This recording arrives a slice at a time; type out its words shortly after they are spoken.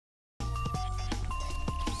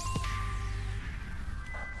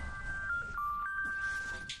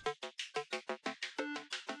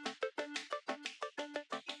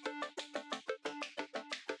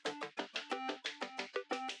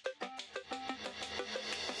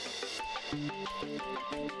Hey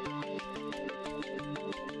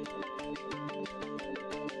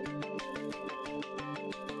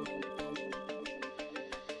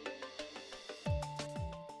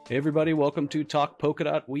everybody, welcome to Talk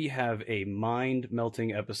Polkadot. We have a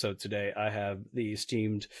mind-melting episode today. I have the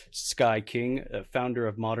esteemed Sky King, founder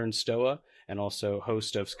of Modern Stoa, and also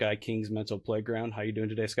host of Sky King's Mental Playground. How you doing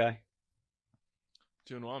today, Sky?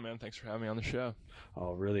 Doing well, man. Thanks for having me on the show.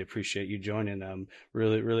 Oh, really appreciate you joining. I'm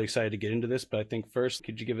really excited to get into this, but I think first,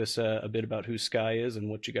 could you give us a bit about who Sky is and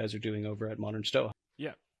what you guys are doing over at Modern Stoa?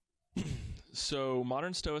 Yeah. So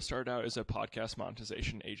Modern Stoa started out as a podcast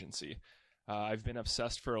monetization agency. I've been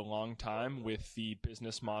obsessed for a long time with the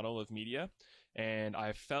business model of media, and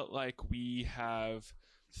I felt like we have,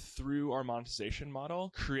 through our monetization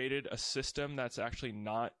model, created a system that's actually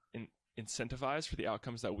not incentivized for the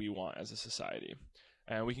outcomes that we want as a society.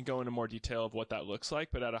 And we can go into more detail of what that looks like,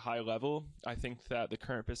 but at a high level, I think that the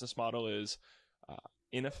current business model is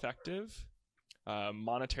ineffective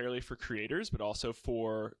monetarily for creators, but also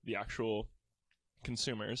for the actual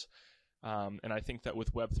consumers. And I think that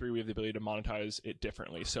with Web3, we have the ability to monetize it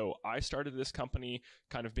differently. So I started this company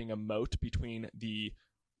kind of being a moat between the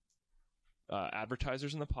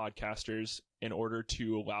advertisers and the podcasters in order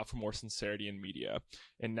to allow for more sincerity in media.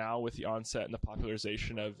 And now with the onset and the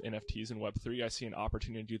popularization of NFTs and Web3, I see an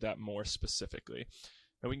opportunity to do that more specifically.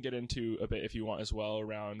 And we can get into a bit, if you want, as well,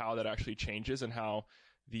 around how that actually changes and how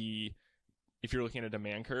if you're looking at a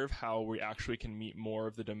demand curve, how we actually can meet more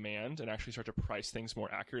of the demand and actually start to price things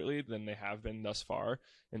more accurately than they have been thus far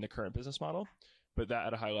in the current business model. But that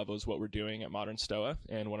at a high level is what we're doing at Modern Stoa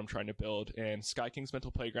and what I'm trying to build. And Sky King's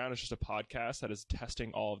Mental Playground is just a podcast that is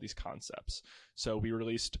testing all of these concepts. So we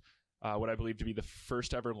released what I believe to be the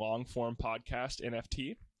first ever long form podcast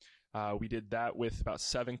NFT. We did that with about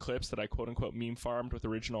 7 clips that I quote unquote meme farmed with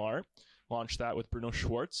original art. Launched that with Bruno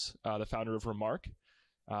Schwartz, the founder of RMRK.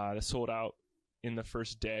 That sold out in the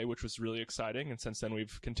first day, which was really exciting. And since then,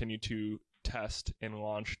 we've continued to test and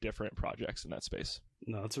launch different projects in that space.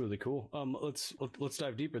 No, that's really cool. Let's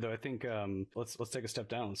dive deeper though. I think let's take a step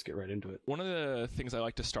down. Let's get right into it. One of the things I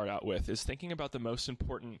like to start out with is thinking about the most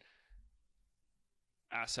important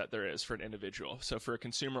asset there is for an individual. So for a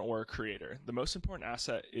consumer or a creator, the most important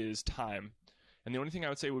asset is time. And the only thing I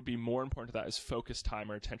would say would be more important to that is focus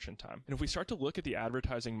time or attention time. And if we start to look at the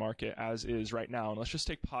advertising market as is right now, and let's just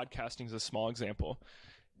take podcasting as a small example,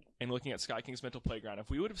 and looking at Sky King's Mental Playground, if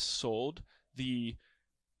we would have sold the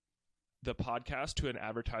podcast to an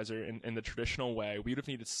advertiser in the traditional way, we would have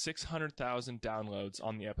needed 600,000 downloads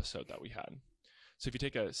on the episode that we had. So if you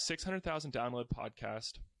take a 600,000 download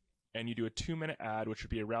podcast and you do a 2-minute ad, which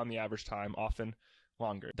would be around the average time, often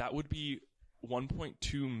longer, that would be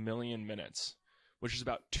 1.2 million minutes, which is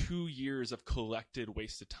about 2 years of collected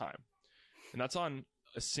wasted time. And that's on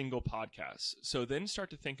a single podcast. So then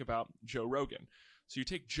start to think about Joe Rogan. So you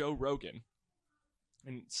take Joe Rogan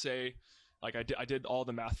and say, like I did all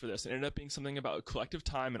the math for this, and it ended up being something about collective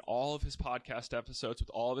time in all of his podcast episodes with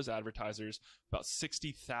all of his advertisers, about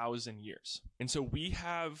 60,000 years. And so we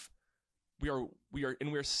are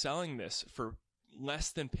selling this for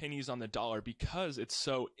less than pennies on the dollar because it's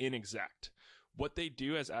so inexact. What they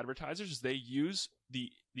do as advertisers is they use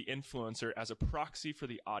the influencer as a proxy for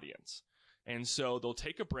the audience. And so they'll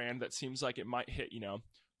take a brand that seems like it might hit,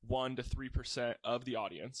 1 to 3% of the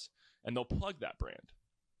audience, and they'll plug that brand.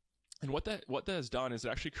 And what that has done is it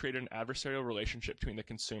actually created an adversarial relationship between the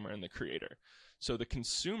consumer and the creator. So the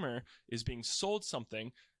consumer is being sold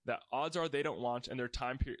something that odds are they don't want, and their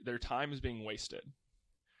time is being wasted.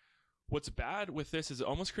 What's bad with this is it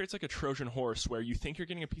almost creates like a Trojan horse where you think you're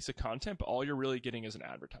getting a piece of content, but all you're really getting is an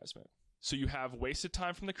advertisement. So you have wasted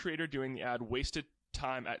time from the creator doing the ad, wasted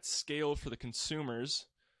time at scale for the consumers,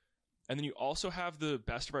 and then you also have the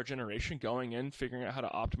best of our generation going in, figuring out how to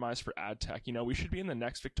optimize for ad tech. We should be in the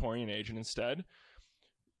next Victorian age, and instead,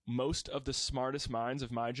 most of the smartest minds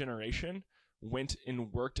of my generation went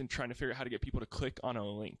and worked in trying to figure out how to get people to click on a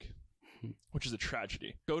link, which is a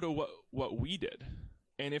tragedy. Go to what we did.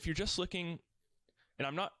 And if you're just looking,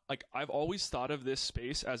 and I've always thought of this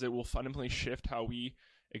space as it will fundamentally shift how we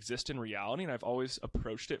exist in reality, and I've always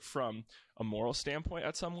approached it from a moral standpoint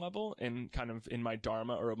at some level and kind of in my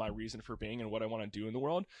dharma or my reason for being and what I want to do in the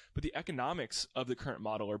world. But the economics of the current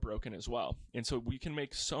model are broken as well. And so we can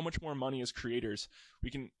make so much more money as creators. We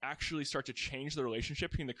can actually start to change the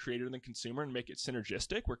relationship between the creator and the consumer and make it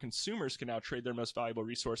synergistic, where consumers can now trade their most valuable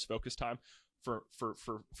resource, focus time,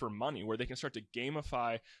 for money, where they can start to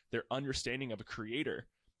gamify their understanding of a creator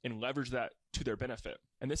and leverage that to their benefit.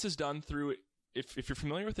 And this is done through if you're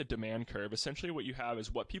familiar with the demand curve, essentially what you have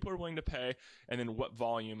is what people are willing to pay and then what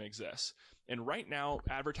volume exists. And right now,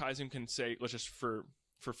 advertising can say, let's just for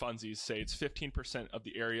funsies, say it's 15% of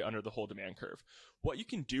the area under the whole demand curve. What you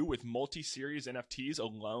can do with multi-series NFTs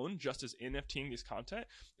alone, just as NFTing these content,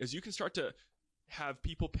 is you can start to have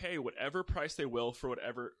people pay whatever price they will for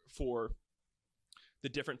the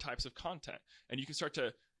different types of content. And you can start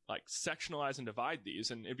to like sectionalize and divide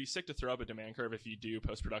these, and it'd be sick to throw up a demand curve if you do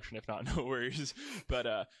post-production. If not, no worries.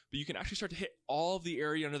 But you can actually start to hit all of the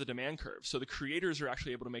area under the demand curve, so the creators are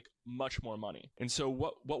actually able to make much more money. And so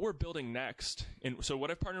what we're building next, and so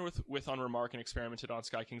what I've partnered with on RMRK and experimented on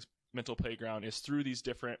Sky King's Mental Playground is through these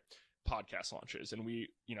different podcast launches, and we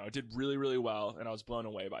did really, really well, and I was blown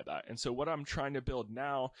away by that. And so what I'm trying to build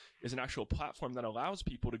now is an actual platform that allows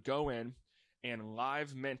people to go in and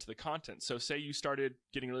live mint the content. So say you started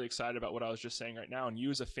getting really excited about what I was just saying right now, and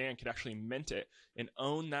you as a fan could actually mint it and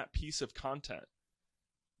own that piece of content,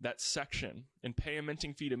 that section, and pay a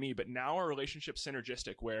minting fee to me. But now our relationship's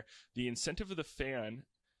synergistic, where the incentive of the fan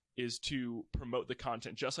is to promote the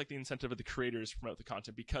content, just like the incentive of the creators to promote the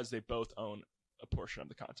content, because they both own a portion of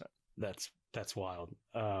the content. That's wild.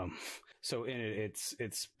 So in it,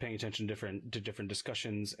 it's paying attention to different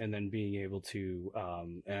discussions, and then being able to,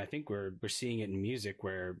 and I think we're seeing it in music,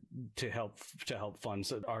 where to help fund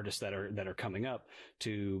artists that are coming up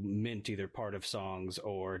to mint either part of songs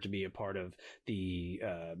or to be a part of the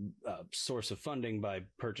source of funding by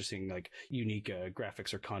purchasing like unique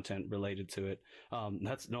graphics or content related to it.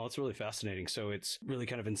 It's really fascinating. So it's really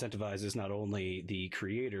kind of incentivizes not only the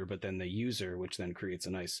creator but then the user, which then creates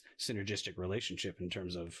a nice synergistic relationship in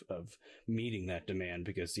terms of meeting that demand.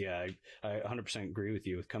 Because I 100% agree with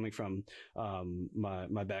you. With coming from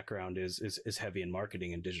my background is heavy in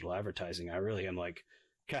marketing and digital advertising, I really am like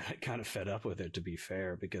kind of fed up with it, to be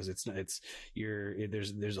fair, because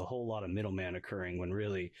there's a whole lot of middleman occurring when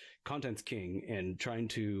really content's king, and trying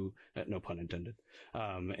to no pun intended,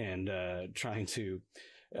 trying to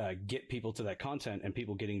get people to that content and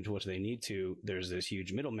people getting to what they need to. There's this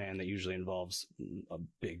huge middleman that usually involves a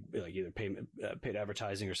big, like either paid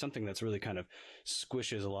advertising or something that's really kind of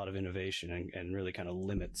squishes a lot of innovation and really kind of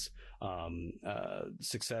limits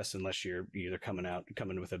success, unless you're either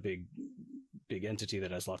coming with a big entity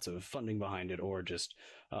that has lots of funding behind it, or just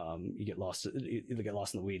you get lost in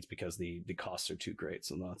the weeds because the costs are too great.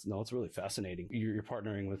 So it's really fascinating. You're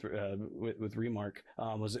partnering with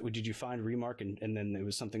RMRK. Did you find RMRK and then it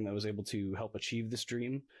was something that was able to help achieve this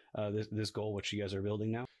dream, this goal which you guys are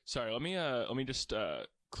building now? Sorry, let me just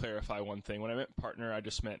clarify one thing. When I meant partner, I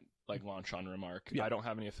just meant like launch on RMRK. Yeah. I don't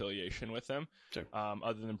have any affiliation with them. Sure.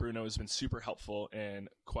 Other than Bruno has been super helpful and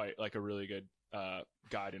quite like a really good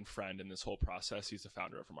guide and friend in this whole process. He's the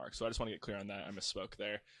founder of RMRK. So I just want to get clear on that. I misspoke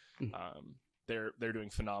there. They're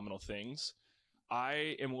doing phenomenal things.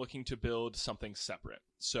 I am looking to build something separate,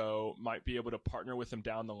 so might be able to partner with them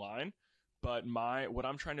down the line. But what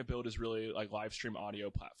I'm trying to build is really like live stream audio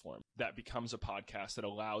platform that becomes a podcast that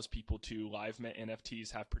allows people to live mint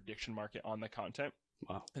NFTs, have prediction market on the content.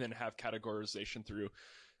 Wow. And then have categorization through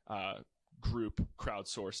group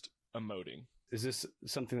crowdsourced emoting. Is this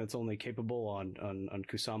something that's only capable on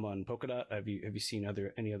Kusama and Polkadot? Have you seen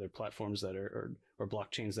any other platforms that are or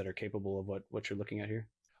blockchains that are capable of what you're looking at here?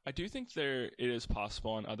 I do think it is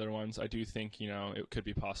possible on other ones. I do think it could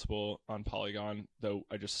be possible on Polygon, though.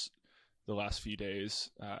 The last few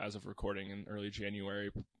days, as of recording in early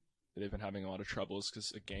January, they've been having a lot of troubles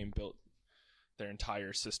because a game built their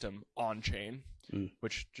entire system on chain,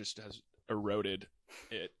 which just has eroded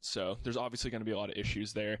it. So there's obviously going to be a lot of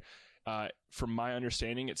issues there. From my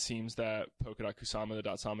understanding, it seems that Polkadot Kusama,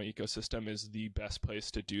 the .sama ecosystem, is the best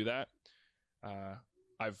place to do that.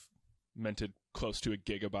 I've minted close to a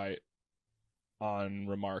gigabyte on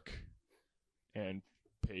RMRK and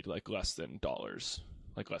paid less than $1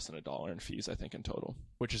 in fees, I think, in total,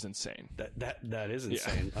 which is insane. That is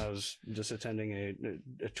insane. Yeah. I was just attending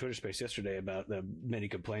a Twitter space yesterday about the many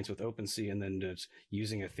complaints with OpenSea, and then just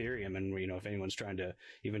using Ethereum. And if anyone's trying to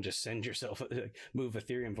even just send yourself move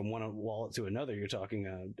Ethereum from one wallet to another, you're talking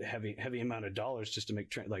a heavy amount of dollars just to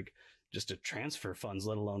make just to transfer funds,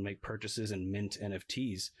 let alone make purchases and mint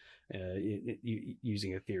NFTs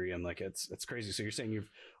using Ethereum. It's crazy. So you're saying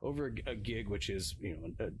you've over a gig, which is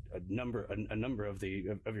a number of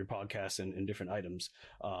your podcasts and different items,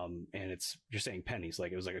 and you're saying pennies,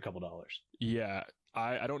 like it was like a couple dollars. Yeah,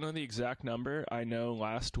 I don't know the exact number. I know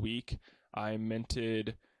last week I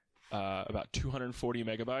minted about 240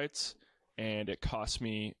 megabytes, and it cost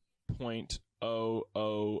me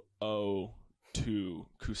 0.0002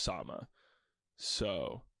 Kusama.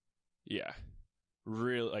 So, yeah,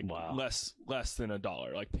 really like Wow. less than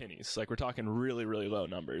 $1, like pennies. Like we're talking really, really low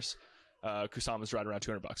numbers. Kusama's right around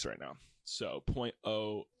 $200 right now. So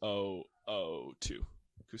 0.0002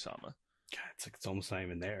 Kusama. God, it's almost not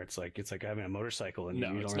even there. It's like having a motorcycle and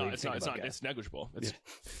No, you it's don't not. really It's think not. It's about not. gas. It's negligible. It's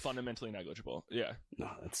fundamentally negligible. Yeah. No,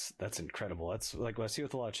 that's incredible. That's like what I see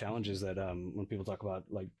with a lot of challenges that when people talk about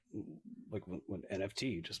like when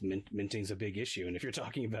NFT just minting is a big issue, and if you're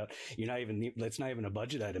talking about it's not even a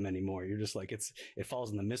budget item anymore. You're just like it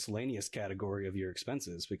falls in the miscellaneous category of your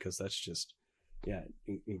expenses because that's just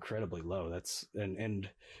incredibly low. That's and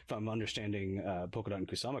if I'm understanding Polkadot and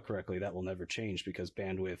Kusama correctly, that will never change because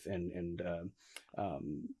bandwidth and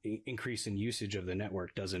increase in usage of the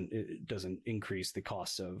network doesn't increase the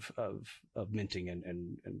cost of minting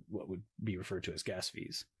and what would be referred to as gas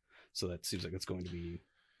fees. So that seems like it's going to be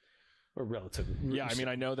a relative. Yeah, I mean,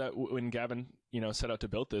 I know that when Gavin, set out to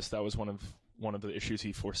build this, that was one of the issues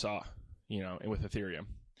he foresaw, with Ethereum.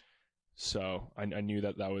 So I knew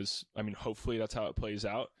that was, I mean, hopefully that's how it plays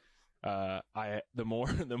out. The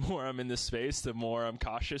more I'm in this space, the more I'm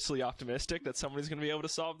cautiously optimistic that somebody's going to be able to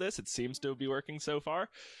solve this. It seems to be working so far,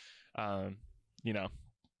 but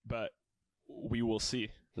we will see.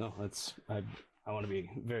 No, I want to be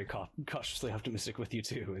very cautiously optimistic with you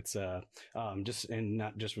too. It's not just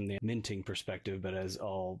from the minting perspective, but as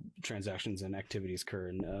all transactions and activities occur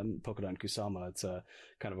in Polkadot and Kusama, it's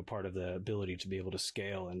kind of a part of the ability to be able to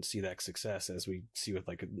scale and see that success as we see with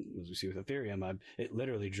Ethereum. It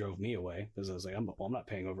literally drove me away because I was like, I'm not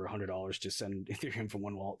paying over $100 to send Ethereum from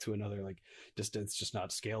one wallet to another. Like, it's just not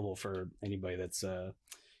scalable for anybody that's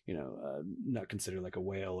not considered like a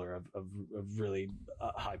whale or of really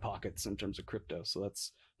high pockets in terms of crypto. So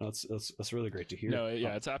that's really great to hear. No,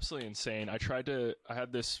 yeah, it's absolutely insane. I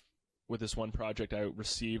had this with this one project. I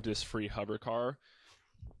received this free hover car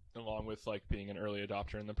along with like being an early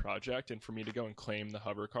adopter in the project, and for me to go and claim the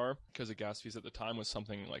hover car because the gas fees at the time was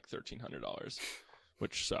something like $1,300.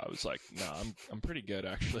 Which I was like, no, I'm pretty good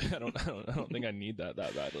actually. I don't think I need that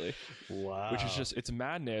badly. Wow. Which is just, it's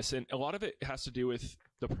madness, and a lot of it has to do with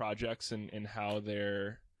the projects and how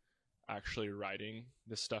they're actually writing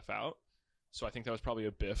this stuff out. So I think that was probably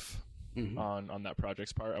a biff on that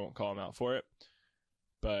project's part. I won't call them out for it,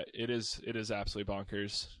 but it is absolutely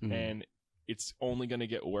bonkers, and it's only going to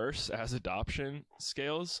get worse as adoption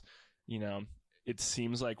scales. It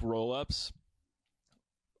seems like roll-ups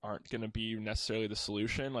aren't going to be necessarily the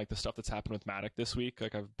solution. Like the stuff that's happened with Matic this week,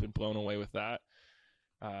 like I've been blown away with that.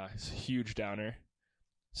 It's a huge downer.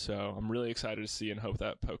 So I'm really excited to see and hope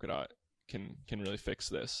that Polkadot can really fix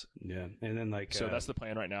this. Yeah. And then so that's the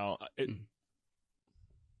plan right now.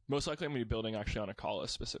 Most likely I'm going to be building actually on Akala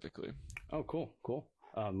specifically. Oh, cool. What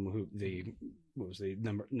was the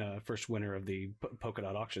first winner of the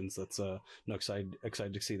Polkadot auctions? That's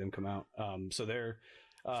excited to see them come out. So they're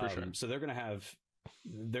For sure. So there's going to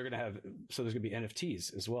be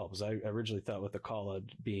NFTs as well, because I originally thought with Akala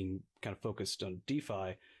being kind of focused on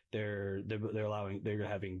DeFi, they're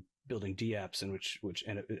having building D apps in which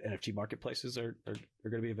NFT marketplaces are going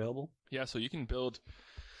to be available. Yeah, so you can build,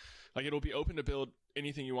 like, it'll be open to build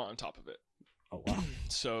anything you want on top of it. Oh wow!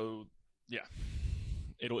 So yeah,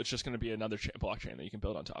 it's just going to be another blockchain that you can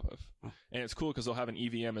build on top of, and it's cool because they'll have an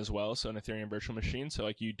EVM as well, so an Ethereum virtual machine. So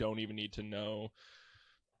like you don't even need to know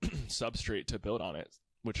substrate to build on it,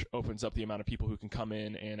 which opens up the amount of people who can come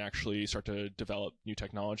in and actually start to develop new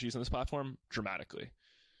technologies on this platform dramatically,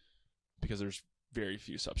 because there's very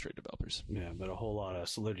few substrate developers. Yeah, but a whole lot of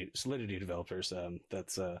Solidity developers.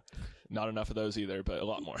 That's not enough of those either, but a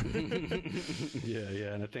lot more.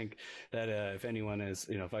 yeah, and I think that if anyone is,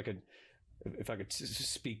 if I could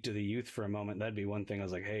speak to the youth for a moment, that'd be one thing. I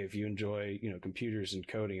was like, hey, if you enjoy, computers and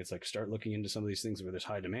coding, it's like start looking into some of these things where there's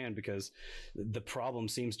high demand, because the problem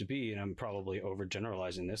seems to be, and I'm probably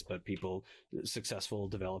overgeneralizing this, but successful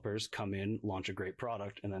developers come in, launch a great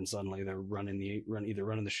product, and then suddenly they're either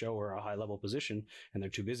running the show or a high level position, and they're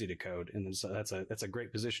too busy to code. And then so that's a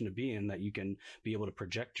great position to be in, that you can be able to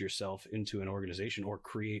project yourself into an organization or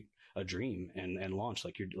create a dream and launch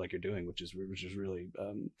like you're doing, which is really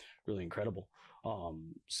really incredible.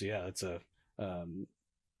 So yeah, it's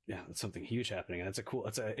that's something huge happening, and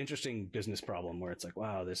it's an interesting business problem where it's like,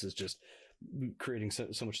 wow, this is just creating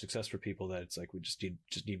so much success for people that it's like we just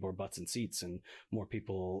need more butts and seats and more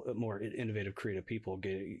people, more innovative, creative people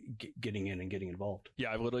getting in and getting involved.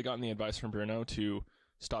 Yeah, I've literally gotten the advice from Bruno to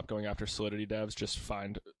stop going after Solidity devs, just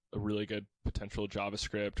find a really good potential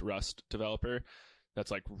JavaScript, Rust developer that's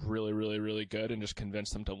like really, really, really good, and just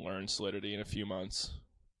convince them to learn Solidity in a few months.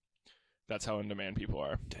 That's how in demand people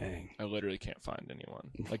are. Dang. I literally can't find anyone.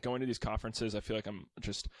 Like going to these conferences, I feel like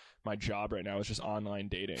my job right now is just online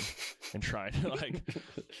dating and trying to like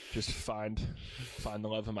just find the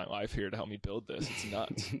love of my life here to help me build this. It's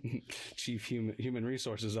nuts. Chief Human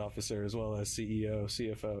Resources Officer as well as CEO,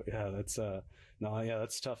 CFO. Yeah,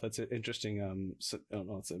 that's tough. That's an interesting, I don't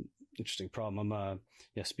know, it's an interesting problem. I'm,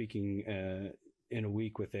 speaking, in a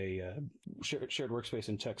week with a shared workspace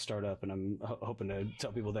and tech startup, and I'm hoping to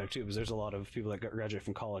tell people there too, because there's a lot of people that graduate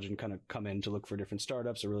from college and kind of come in to look for different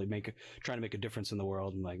startups or really trying to make a difference in the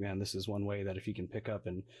world. And like, man, this is one way that if you can pick up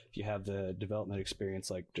and if you have the development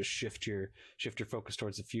experience, like just shift your focus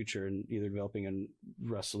towards the future and either developing in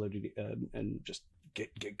Rust, Solidity, and just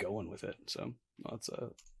get going with it. So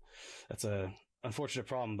that's a unfortunate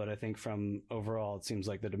problem, but I think from overall, it seems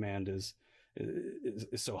like the demand is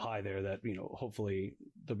so high there that, hopefully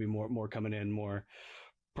there'll be more coming in, more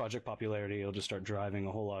project popularity. It'll just start driving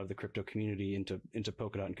a whole lot of the crypto community into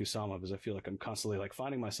Polkadot and Kusama, because I feel like I'm constantly like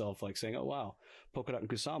finding myself like saying, oh wow, Polkadot and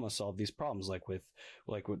Kusama solve these problems, like what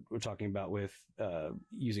we're talking about with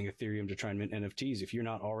using Ethereum to try and mint NFTs. If you're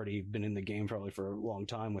not already been in the game probably for a long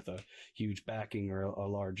time with a huge backing or a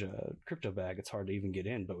large crypto bag, it's hard to even get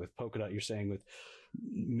in. But with Polkadot, you're saying with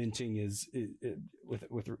minting with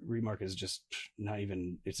RMRK is just not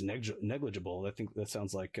even, it's negligible. I think that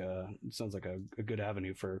sounds like a good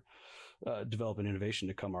avenue for development innovation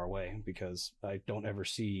to come our way, because I don't ever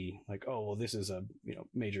see like, oh well, this is a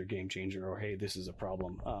major game changer, or hey, this is a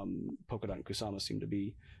problem. Polkadot and Kusama seem to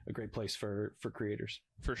be a great place for creators.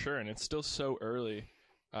 For sure, and it's still so early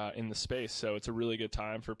in the space, so it's a really good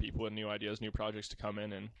time for people with new ideas, new projects to come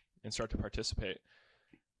in and start to participate.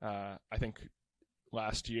 I think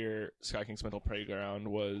last year, Sky King's Mental Playground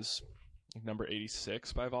was number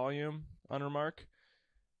 86 by volume on RMRK,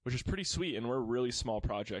 which is pretty sweet. And we're a really small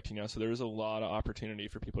project, so there's a lot of opportunity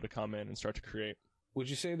for people to come in and start to create. Would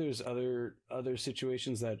you say there's other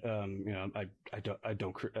situations that I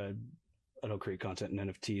don't create content in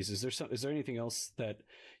NFTs? Is there anything else that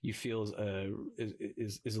you feel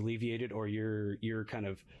is alleviated, or you're kind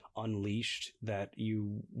of unleashed that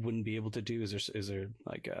you wouldn't be able to do? Is there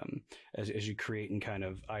like as you create and kind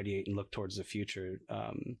of ideate and look towards the future,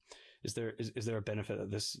 is there a benefit that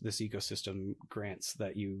this ecosystem grants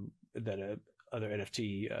that other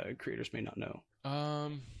NFT creators may not know?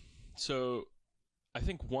 So I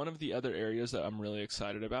think one of the other areas that I'm really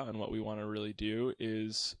excited about and what we want to really do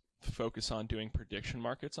is focus on doing prediction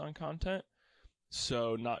markets on content.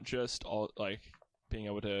 So not just all like being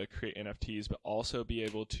able to create NFTs, but also be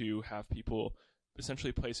able to have people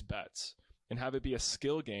essentially place bets and have it be a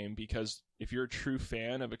skill game. Because if you're a true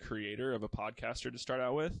fan of a creator, of a podcaster to start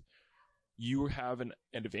out with, you have an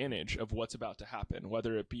advantage of what's about to happen,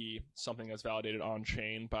 whether it be something that's validated on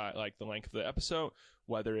chain by like the length of the episode,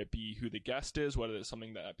 whether it be who the guest is, whether it's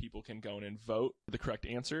something that people can go in and vote the correct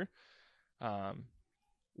answer.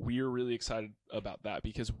 We're really excited about that,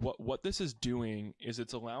 because what this is doing is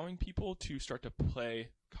it's allowing people to start to play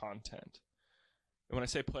content. And when I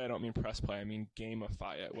say play, I don't mean press play. I mean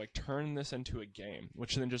gamify it. Like turn this into a game,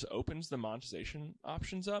 which then just opens the monetization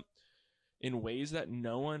options up in ways that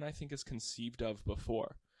no one, I think, has conceived of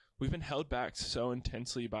before. We've been held back so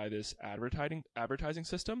intensely by this advertising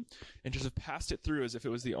system and just have passed it through as if it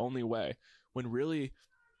was the only way, when really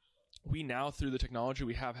we now, through the technology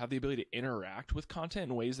we have the ability to interact with content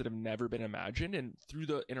in ways that have never been imagined, and through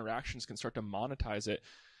the interactions can start to monetize it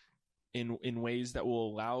in ways that will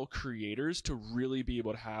allow creators to really be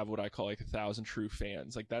able to have what I call like 1,000 true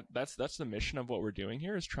fans. Like that's the mission of what we're doing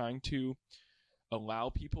here, is trying to allow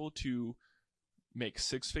people to make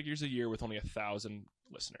 6 figures a year with only 1,000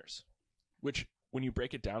 listeners, which when you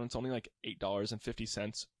break it down, it's only like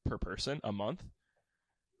 $8.50 per person a month,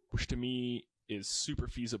 which to me is super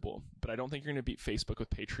feasible. But I don't think you're going to beat Facebook with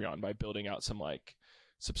Patreon by building out some like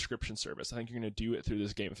subscription service. I think you're going to do it through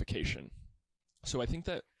this gamification. So I think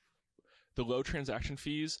that the low transaction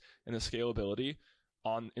fees and the scalability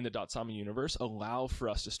in the Dotsama universe allow for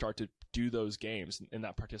us to start to do those games in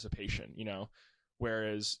that participation,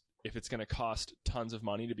 whereas if it's going to cost tons of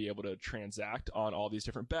money to be able to transact on all these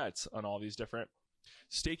different bets, on all these different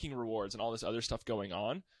staking rewards and all this other stuff going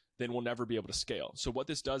on, then we'll never be able to scale. So what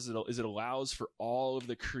this does is it allows for all of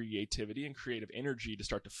the creativity and creative energy to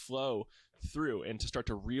start to flow through and to start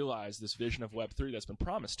to realize this vision of Web3 that's been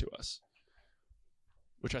promised to us,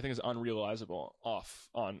 which I think is unrealizable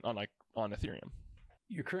on Ethereum.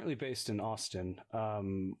 You're currently based in Austin. Are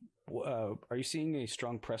you seeing a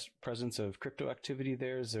strong presence of crypto activity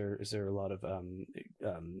there? Is there a lot of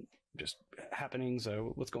just happenings?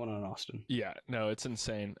 What's going on in Austin? Yeah, no, it's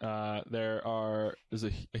insane. There's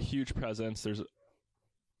a huge presence. There's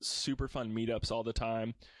super fun meetups all the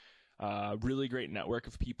time. Really great network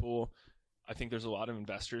of people. I think there's a lot of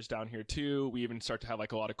investors down here too. We even start to have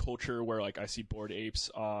like a lot of culture where like I see Bored Apes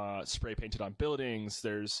spray painted on buildings.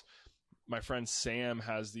 There's my friend Sam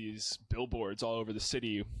has these billboards all over the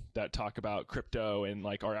city that talk about crypto and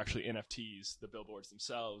like are actually NFTs, the billboards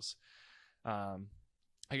themselves. I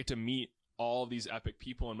get to meet all of these epic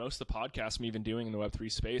people, and most of the podcasts I'm even doing in the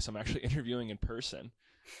Web3 space, I'm actually interviewing in person.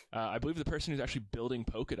 I believe the person who's actually building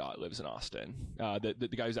Polkadot lives in Austin. The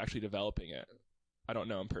guy who's actually developing it. I don't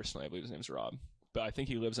know him personally. I believe his name's Rob, but I think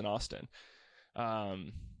he lives in Austin.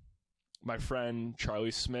 My friend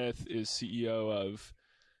Charlie Smith is CEO of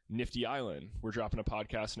Nifty Island. We're dropping a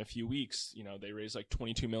podcast in a few weeks. You know, they raised like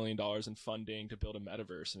 $22 million in funding to build a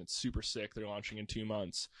metaverse, and it's super sick. They're launching in 2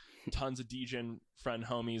 months. Tons of DGen friend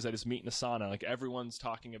homies I just meet in Asana. Like everyone's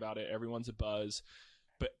talking about it. Everyone's a buzz,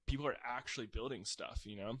 but people are actually building stuff,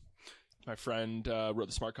 you know? My friend wrote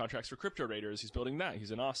the smart contracts for crypto raiders. He's building that.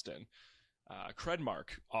 He's in Austin.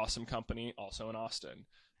 Credmark, awesome company, also in Austin.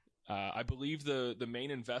 I believe the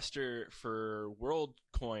main investor for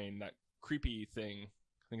WorldCoin, that creepy thing,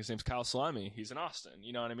 I think his name's Kyle Salami. He's in Austin.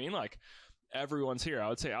 You know what I mean? Like everyone's here. I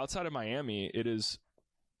would say outside of Miami, it is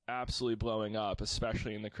absolutely blowing up,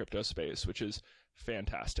 especially in the crypto space, which is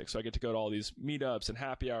fantastic. So I get to go to all these meetups and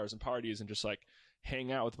happy hours and parties and just like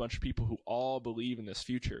hang out with a bunch of people who all believe in this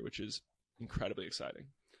future, which is incredibly exciting.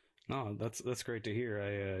 Oh, that's great to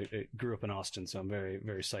hear. I grew up in Austin, so I'm very,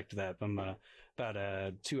 very psyched to that. I'm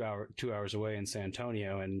about 2 hours away in San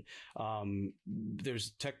Antonio, and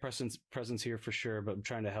there's tech presence here for sure, but I'm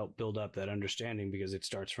trying to help build up that understanding because it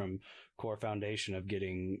starts from core foundation of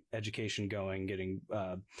getting education going,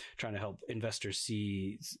 trying to help investors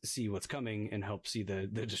see what's coming and help see the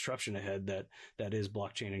disruption ahead that is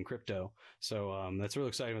blockchain and crypto. So that's really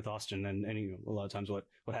exciting with Austin, and a lot of times what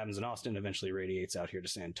happens in Austin eventually radiates out here to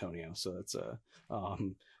San Antonio. So that's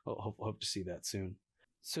hope to see that soon.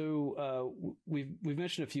 So we've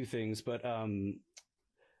mentioned a few things, but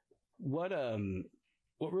what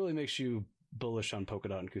really makes you bullish on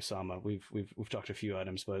Polkadot and Kusama? We've talked a few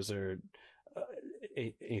items, but is there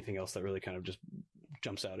anything else that really kind of just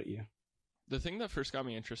jumps out at you? The thing that first got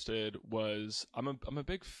me interested was I'm a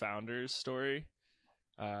big founder's story.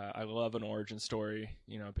 I love an origin story,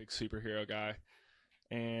 you know, a big superhero guy.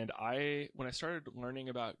 And when I started learning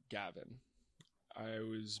about Gavin, I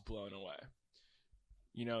was blown away.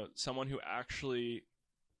 You know, someone who actually,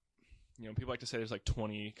 you know, people like to say there's like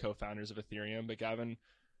 20 co-founders of Ethereum, but Gavin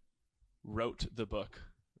wrote the book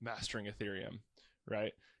Mastering Ethereum,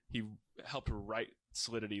 right? He helped write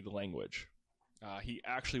Solidity, the language. He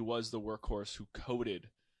actually was the workhorse who coded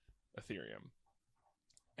Ethereum.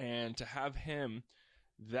 And to have him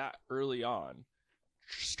that early on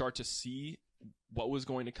start to see what was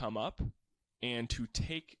going to come up and to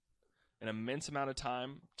take an immense amount of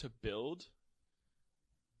time to build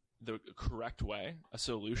the correct way a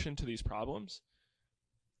solution to these problems,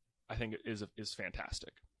 I think is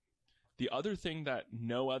fantastic. The other thing that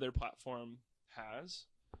no other platform has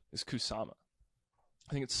is Kusama.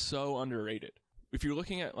 I think it's so underrated. If you're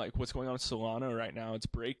looking at like what's going on with Solana right now, it's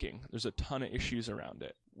breaking. There's a ton of issues around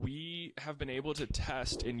it. We have been able to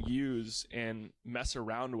test and use and mess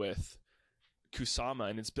around with Kusama,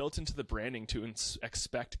 and it's built into the branding to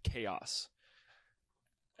expect chaos.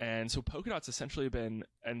 And so Polkadot's essentially been,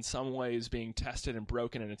 in some ways, being tested and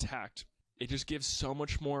broken and attacked. It just gives so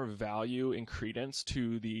much more value and credence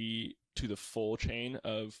to the full chain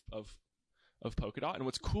of Polkadot. And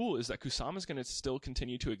what's cool is that Kusama is going to still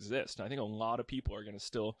continue to exist. And I think a lot of people are going to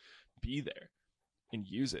still be there and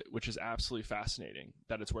use it, which is absolutely fascinating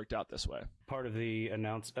that it's worked out this way. Part of the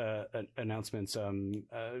announcements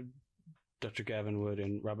Dr. Gavin Wood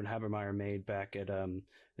and Robin Habermeyer made back at, I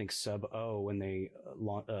think, Sub O when they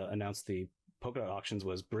announced the Polkadot auctions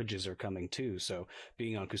was bridges are coming too. So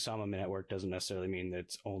being on Kusama network doesn't necessarily mean that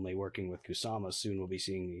it's only working with Kusama. Soon we'll be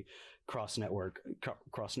seeing the cross network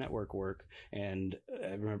work. And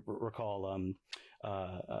I recall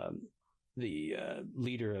the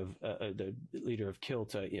leader of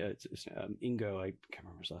Kilt, Ingo, I can't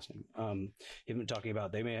remember his last name. He'd been talking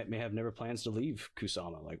about they may have never plans to leave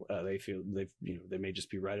Kusama. Like they feel they may just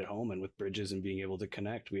be right at home, and with bridges and being able to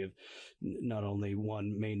connect, we have not only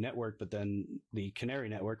one main network, but then the Canary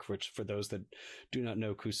network, which for those that do not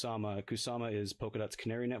know Kusama is Polkadot's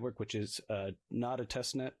Canary network, which is not a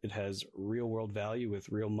test net. It has real world value with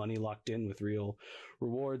real money locked in with real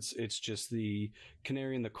rewards. It's just the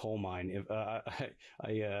canary in the coal mine. I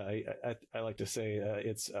like to say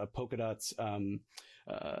it's Polkadot's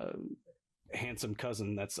handsome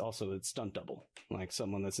cousin that's also a stunt double, like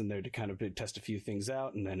someone that's in there to kind of test a few things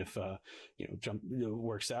out, and then if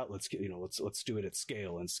works out, let's do it at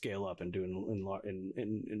scale and scale up and do it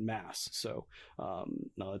in mass. So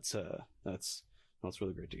no, that's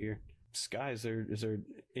really great to hear. Sky, is there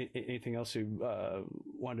anything else you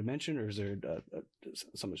wanted to mention, or is there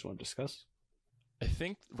something you want to discuss? I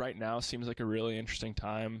think right now seems like a really interesting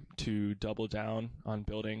time to double down on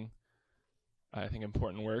building, I think,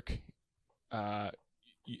 important work.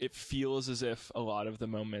 It feels as if a lot of the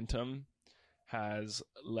momentum has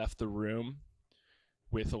left the room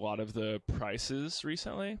with a lot of the prices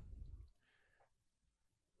recently.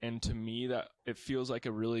 And to me, that it feels like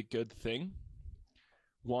a really good thing.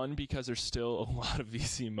 One, because there's still a lot of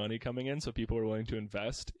VC money coming in, so people are willing to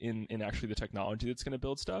invest in actually the technology that's going to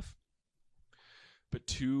build stuff. But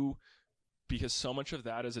two, because so much of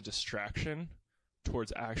that is a distraction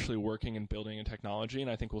towards actually working and building a technology. And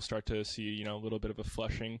I think we'll start to see, a little bit of a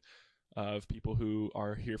flushing of people who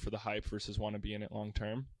are here for the hype versus want to be in it long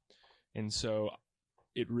term. And so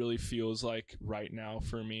it really feels like right now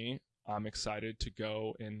for me, I'm excited to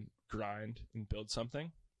go and grind and build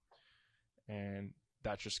something. And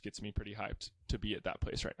that just gets me pretty hyped to be at that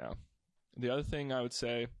place right now. The other thing I would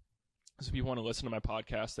say is if you want to listen to my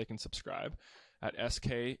podcast, they can subscribe at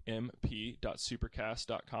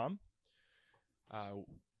skmp.supercast.com.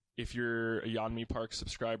 If you're a Yeonmi Park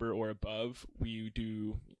subscriber or above, we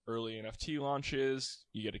do early NFT launches.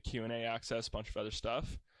 You get a Q&A access, a bunch of other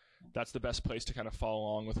stuff. That's the best place to kind of follow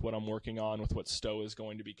along with what I'm working on, with what Stoa is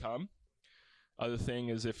going to become. Other thing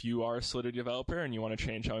is, if you are a Solidity developer and you want to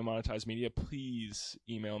change how we monetize media, please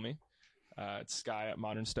email me. It's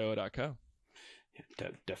sky@modernstoa.co. Yeah,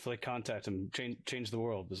 definitely contact him. Change the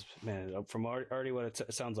world. Man, from already what it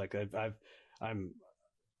sounds like, I'm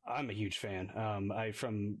a huge fan.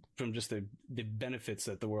 From just the benefits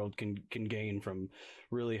that the world can gain from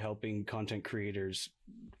really helping content creators,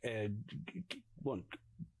 one,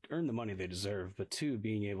 earn the money they deserve, but two,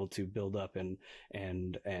 being able to build up and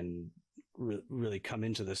really come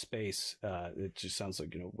into the space. It just sounds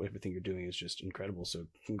like, everything you're doing is just incredible. So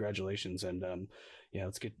congratulations. And,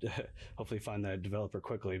 let's get, hopefully find that developer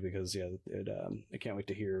quickly, because I can't wait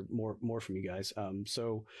to hear more from you guys.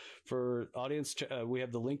 So for audience, we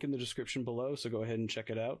have the link in the description below, so go ahead and check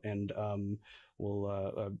it out. And,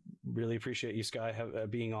 we'll, really appreciate you, Sky,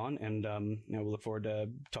 being on, and, we'll look forward to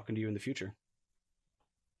talking to you in the future.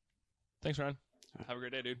 Thanks, Ryan. Have a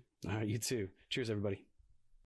great day, dude. All right, you too. Cheers, everybody.